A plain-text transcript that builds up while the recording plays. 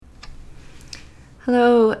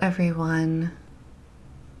Hello, everyone.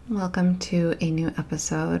 Welcome to a new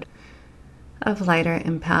episode of Lighter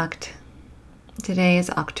Impact. Today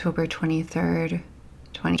is October 23rd,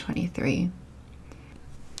 2023.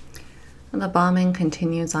 The bombing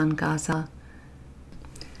continues on Gaza,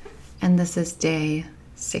 and this is day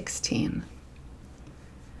 16.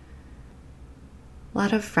 A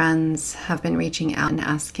lot of friends have been reaching out and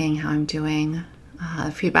asking how I'm doing.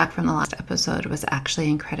 Feedback from the last episode was actually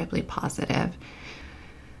incredibly positive.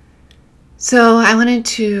 So I wanted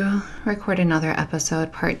to record another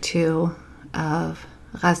episode, part 2 of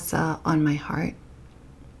Gaza on my heart.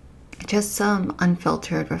 Just some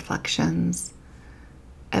unfiltered reflections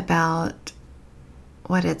about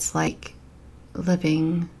what it's like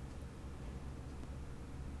living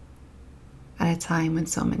at a time when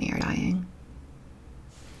so many are dying.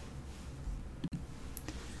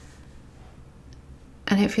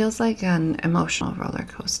 And it feels like an emotional roller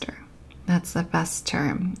coaster. That's the best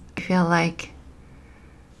term. I feel like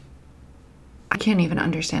I can't even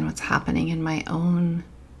understand what's happening in my own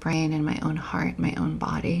brain, in my own heart, my own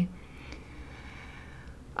body.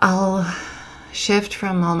 I'll shift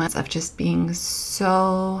from moments of just being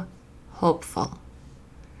so hopeful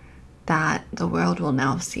that the world will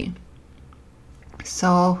now see.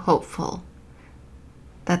 So hopeful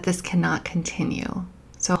that this cannot continue.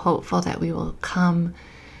 So hopeful that we will come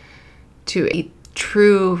to a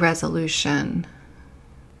true resolution,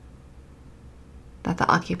 that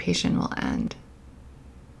the occupation will end.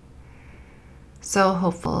 So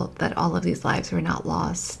hopeful that all of these lives were not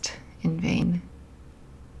lost in vain.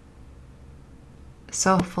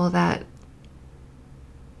 So hopeful that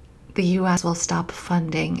the US will stop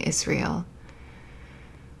funding Israel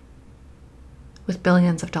with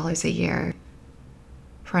billions of dollars a year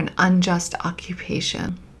for an unjust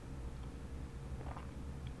occupation.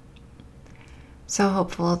 So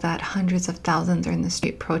hopeful that hundreds of thousands are in the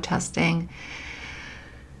street protesting.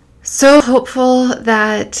 So hopeful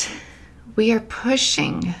that we are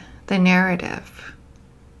pushing the narrative.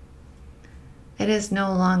 It is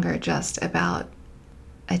no longer just about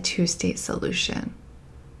a two-state solution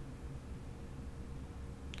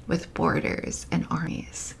with borders and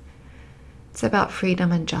armies. It's about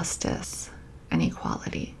freedom and justice and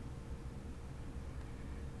equality.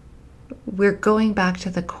 We're going back to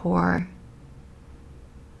the core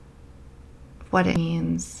of what it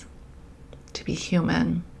means to be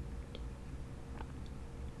human,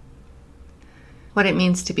 what it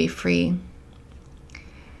means to be free.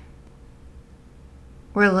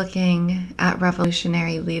 We're looking at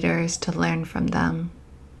revolutionary leaders to learn from them,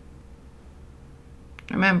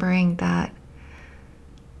 remembering that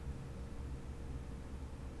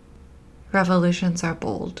revolutions are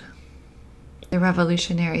bold. The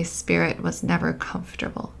revolutionary spirit was never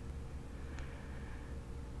comfortable,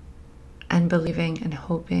 and believing and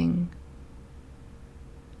hoping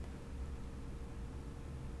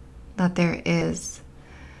that there is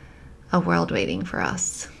a world waiting for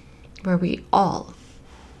us where we all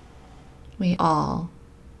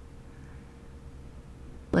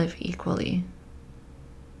live equally,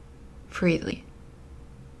 freely,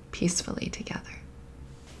 peacefully together.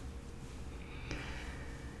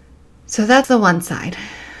 So that's the one side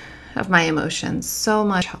of my emotions. So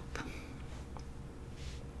much hope.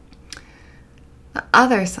 The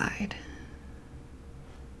other side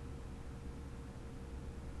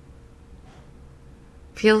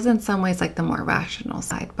feels in some ways like the more rational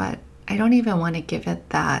side, but I don't even want to give it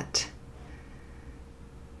that.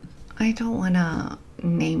 I don't want to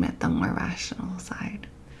name it the more rational side.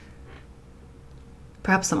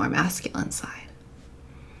 Perhaps the more masculine side.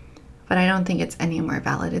 But I don't think it's any more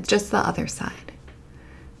valid. It's just the other side.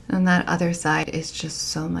 And that other side is just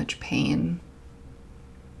so much pain,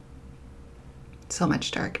 so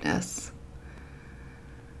much darkness,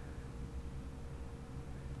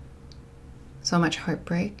 so much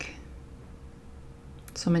heartbreak,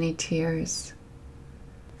 so many tears,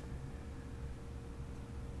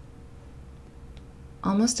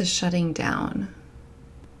 almost a shutting down,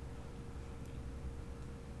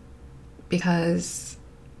 because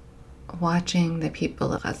watching the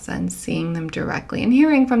people of Gaza and seeing them directly and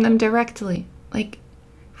hearing from them directly, like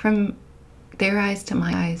from their eyes to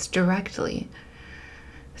my eyes directly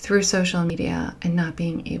through social media, and not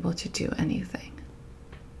being able to do anything.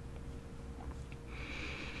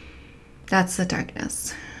 That's the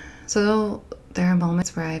darkness. So there are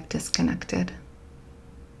moments where I've disconnected.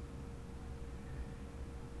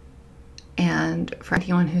 And for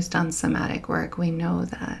anyone who's done somatic work, we know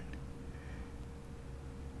that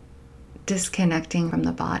disconnecting from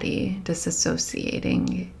the body,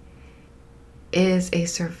 disassociating, is a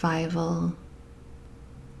survival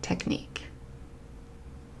technique.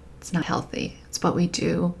 It's not healthy. It's what we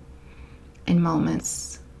do in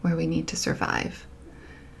moments where we need to survive.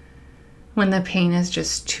 When the pain is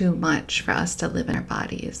just too much for us to live in our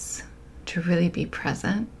bodies, to really be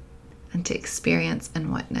present and to experience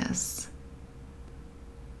and witness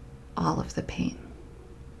all of the pain.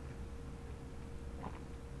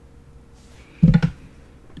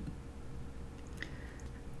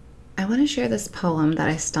 I want to share this poem that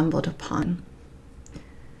I stumbled upon.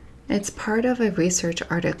 It's part of a research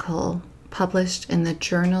article published in the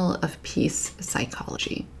Journal of Peace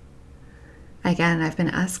Psychology. Again, I've been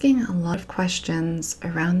asking a lot of questions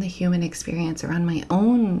around the human experience, around my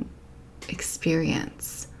own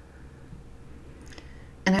experience.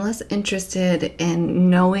 And I'm less interested in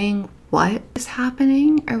knowing what is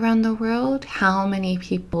happening around the world, how many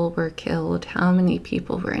people were killed, how many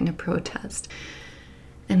people were in a protest,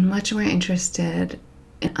 and much more interested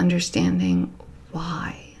in understanding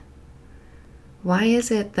why. Why is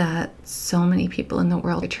it that so many people in the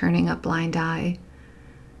world are turning a blind eye,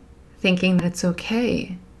 thinking that it's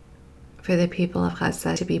okay for the people of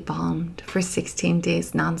Gaza to be bombed for 16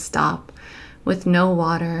 days nonstop with no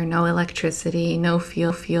water, no electricity, no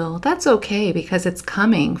fuel? That's okay because it's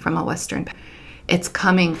coming from a Western power. It's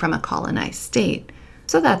coming from a colonized state.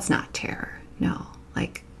 So that's not terror. No.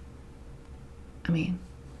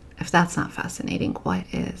 If that's not fascinating, what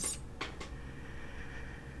is?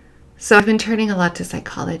 So I've been turning a lot to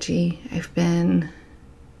psychology. I've been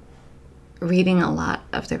reading a lot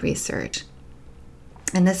of the research.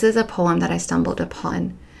 And this is a poem that I stumbled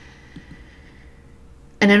upon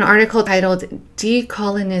in an article titled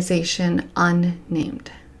Decolonization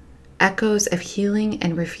Unnamed: Echoes of Healing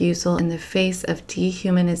and Refusal in the Face of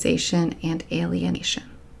Dehumanization and Alienation.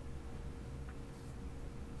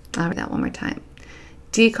 I'll read that one more time.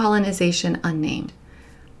 Decolonization Unnamed: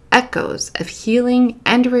 Echoes of Healing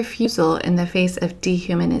and Refusal in the Face of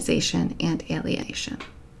Dehumanization and Alienation.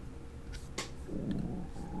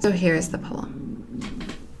 So here is the poem.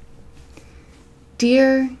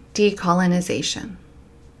 Dear Decolonization,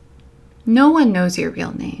 no one knows your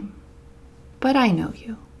real name, but I know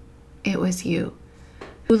you. It was you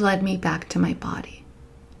who led me back to my body,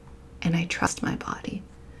 and I trust my body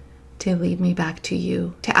to lead me back to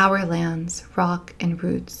you, to our lands, rock and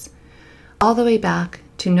roots, all the way back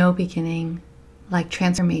to no beginning, like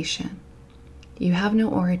transformation. You have no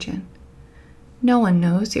origin. No one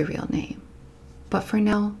knows your real name, but for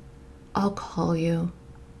now, I'll call you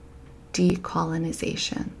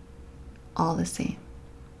Decolonization, all the same.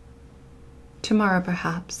 Tomorrow,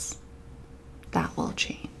 perhaps, that will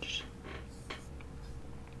change.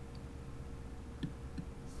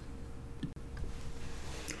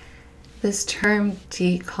 This term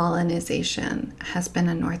decolonization has been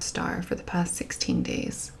a North Star for the past 16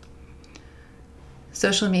 days.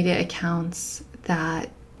 Social media accounts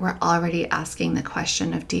that were already asking the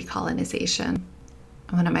question of decolonization,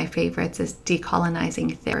 one of my favorites is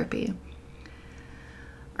decolonizing therapy,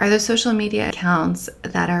 are the social media accounts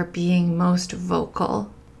that are being most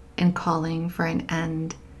vocal in calling for an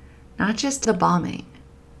end, not just to the bombing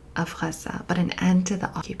of Gaza, but an end to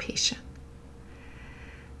the occupation.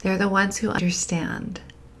 They're the ones who understand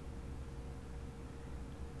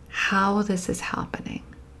how this is happening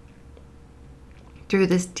through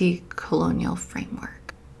this decolonial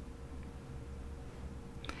framework.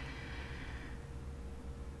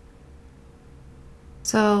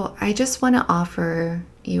 So I just want to offer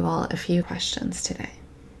you all a few questions today.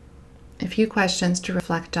 A few questions to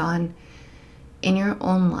reflect on in your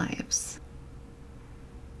own lives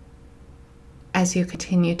as you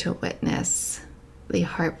continue to witness the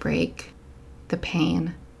heartbreak, the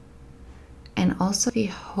pain, and also the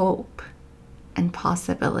hope and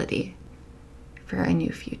possibility for a new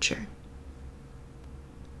future.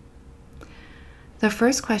 The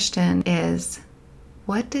first question is,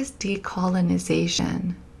 what does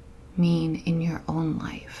decolonization mean in your own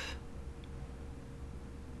life?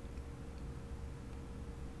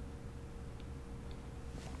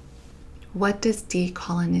 What does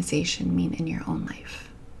decolonization mean in your own life?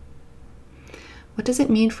 What does it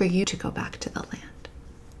mean for you to go back to the land?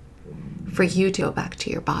 For you to go back to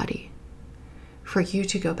your body? For you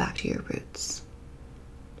to go back to your roots?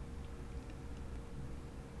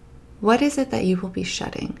 What is it that you will be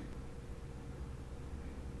shedding?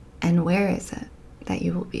 And where is it that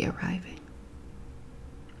you will be arriving?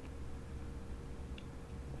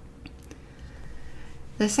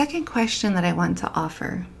 The second question that I want to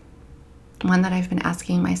offer, one that I've been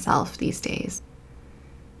asking myself these days,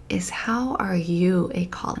 is how are you a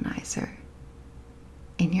colonizer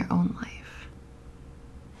in your own life?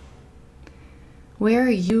 Where are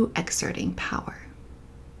you exerting power,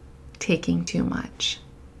 taking too much,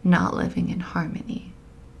 not living in harmony.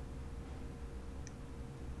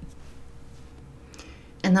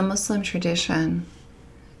 In the Muslim tradition,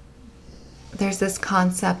 there's this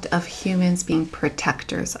concept of humans being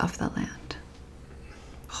protectors of the land.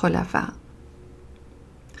 Khulafa.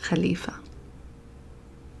 Khalifa.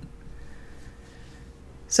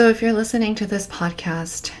 So if you're listening to this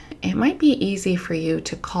podcast, it might be easy for you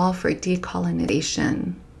to call for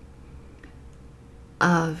decolonization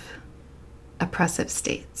of oppressive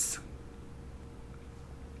states.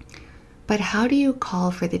 But how do you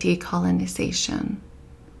call for the decolonization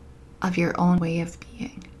of your own way of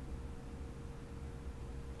being?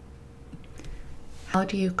 How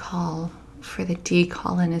do you call for the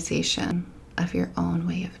decolonization of your own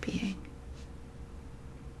way of being?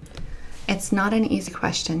 It's not an easy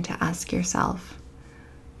question to ask yourself,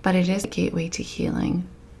 but it is a gateway to healing.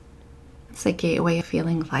 It's a gateway of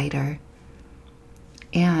feeling lighter,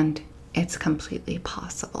 and it's completely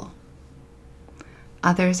possible.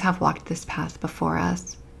 Others have walked this path before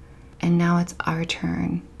us, and now it's our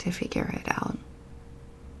turn to figure it out.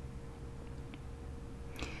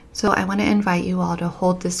 So I want to invite you all to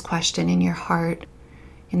hold this question in your heart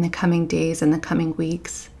in the coming days and the coming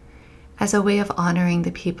weeks as a way of honoring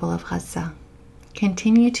the people of Gaza.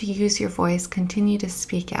 Continue to use your voice, continue to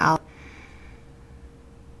speak out,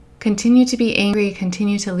 continue to be angry,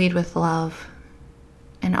 continue to lead with love,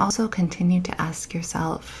 and also continue to ask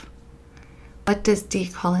yourself, what does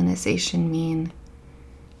decolonization mean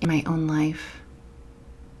in my own life?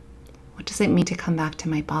 What does it mean to come back to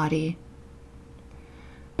my body?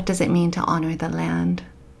 What does it mean to honor the land?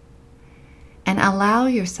 And allow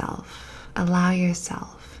yourself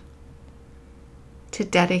to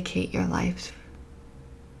dedicate your life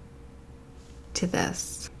to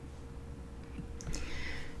this.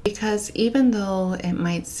 Because even though it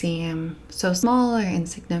might seem so small or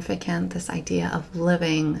insignificant, this idea of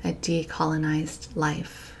living a decolonized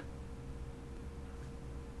life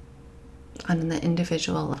on the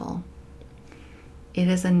individual level, it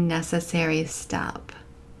is a necessary step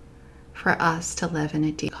for us to live in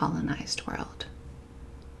a decolonized world.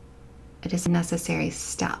 It is a necessary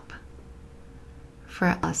step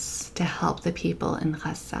for us to help the people in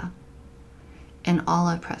Gaza and all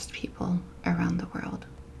oppressed people around the world.